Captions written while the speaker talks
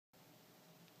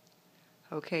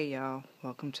Okay, y'all,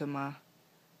 welcome to my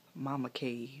Momma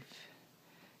Cave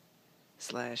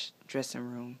 / dressing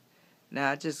room.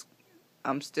 Now,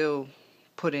 I'm still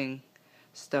putting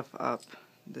stuff up.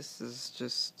 This is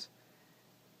just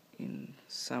in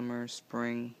summer,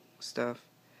 spring stuff.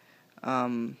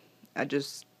 I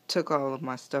just took all of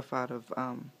my stuff out of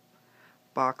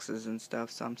boxes and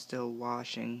stuff, so I'm still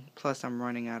washing. Plus, I'm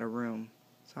running out of room,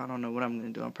 so I don't know what I'm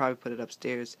going to do. I'll probably put it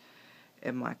upstairs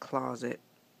in my closet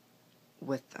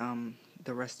with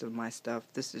the rest of my stuff.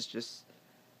 This is just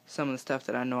some of the stuff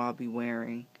that I know I'll be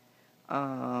wearing.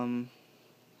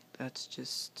 That's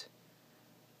just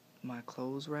my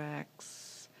clothes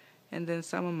racks. And then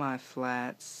some of my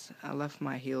flats. I left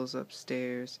my heels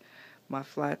upstairs. My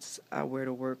flats I wear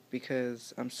to work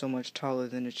because I'm so much taller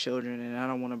than the children and I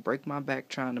don't want to break my back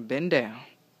trying to bend down.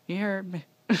 You heard me?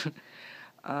 It's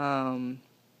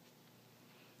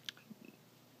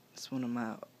one of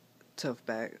my tough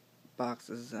back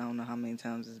boxes. I don't know how many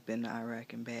times it's been to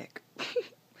Iraq and back.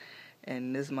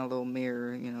 And this is my little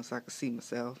mirror, so I can see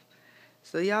myself.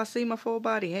 So y'all see my full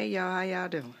body. Hey y'all, how y'all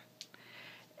doing?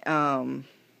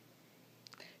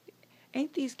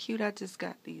 Ain't these cute? I just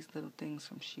got these little things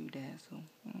from Shoe Dazzle.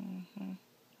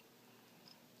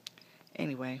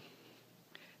 Anyway,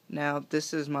 now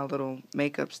this is my little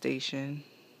makeup station.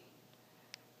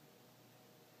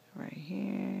 Right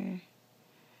here.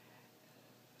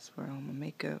 That's where all my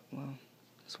makeup,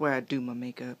 that's where I do my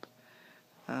makeup.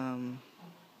 I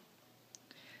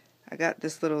got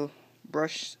this little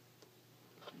brush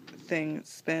thing that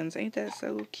spins. Ain't that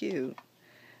so cute?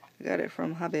 I got it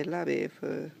from Hobby Lobby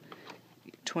for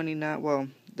 $29. Well,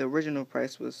 the original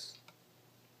price was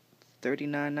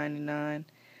 $39.99,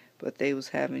 but they was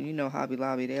having, Hobby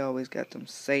Lobby, they always got them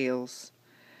sales.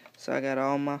 So I got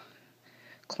all my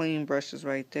clean brushes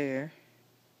right there.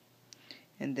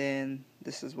 And then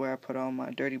this is where I put all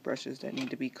my dirty brushes that need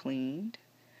to be cleaned.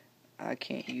 I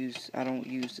don't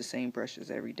use the same brushes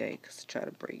every day because I try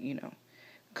to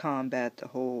combat the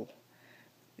whole,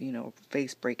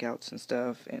 face breakouts and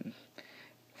stuff, and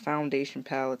foundation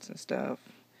palettes and stuff.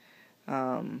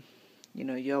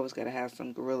 You always got to have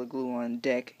some Gorilla Glue on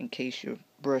deck in case your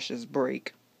brushes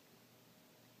break.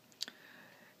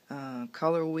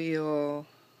 Color wheel,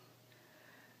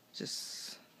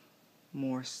 just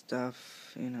more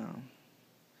stuff,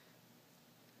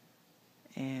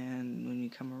 And when you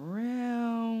come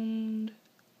around,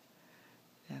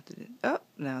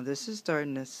 now this is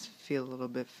starting to feel a little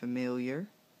bit familiar.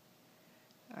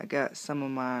 I got some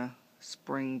of my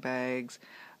spring bags.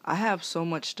 I have so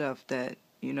much stuff that,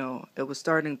 it was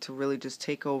starting to really just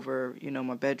take over,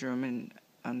 my bedroom. And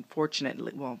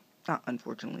unfortunately, well, not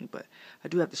unfortunately, but I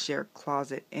do have to share a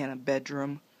closet and a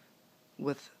bedroom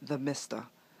with the mister.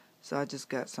 So I just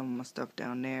got some of my stuff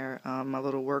down there. My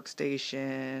little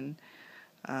workstation.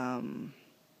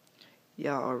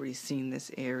 Y'all already seen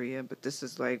this area, but this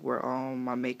is like where all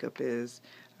my makeup is.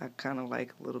 I kind of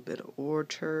like a little bit of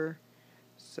order.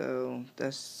 So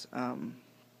that's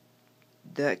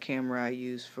that camera I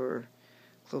use for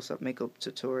close-up makeup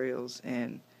tutorials,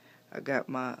 and I got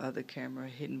my other camera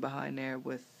hidden behind there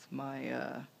with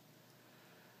my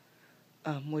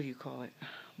what do you call it?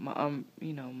 My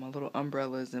my little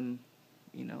umbrellas and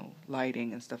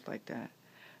lighting and stuff like that.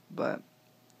 But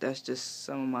that's just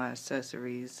some of my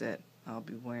accessories that I'll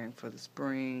be wearing for the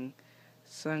spring.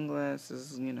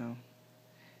 Sunglasses,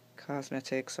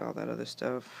 cosmetics, all that other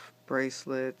stuff.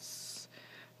 Bracelets,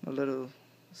 my little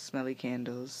smelly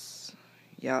candles.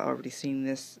 Y'all already seen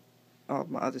this, all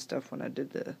my other stuff when I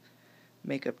did the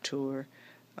makeup tour.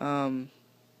 And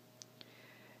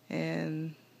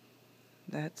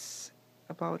that's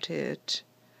about it.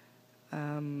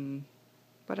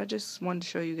 But I just wanted to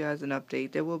show you guys an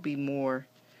update. There will be more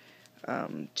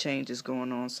changes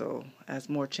going on, so as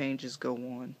more changes go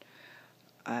on,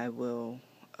 I will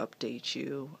update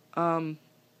you.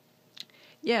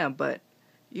 Yeah, but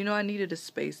I needed a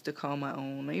space to call my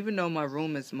own. Even though my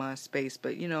room is my space,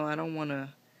 but I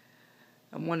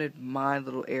wanted my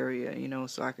little area,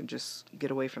 so I could just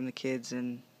get away from the kids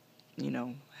and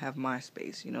have my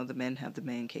space. The men have the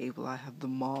man cave, well, I have the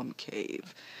mom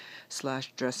cave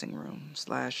 / dressing room /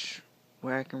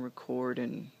 where I can record,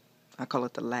 and I call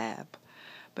it the lab.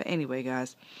 But anyway,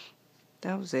 guys,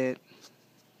 that was it.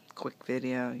 Quick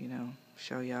video,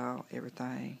 show y'all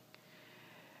everything.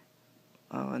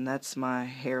 Oh, and that's my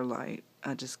hair light.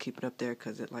 I just keep it up there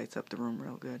because it lights up the room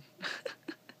real good.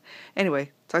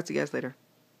 Anyway, talk to you guys later.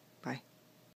 Bye.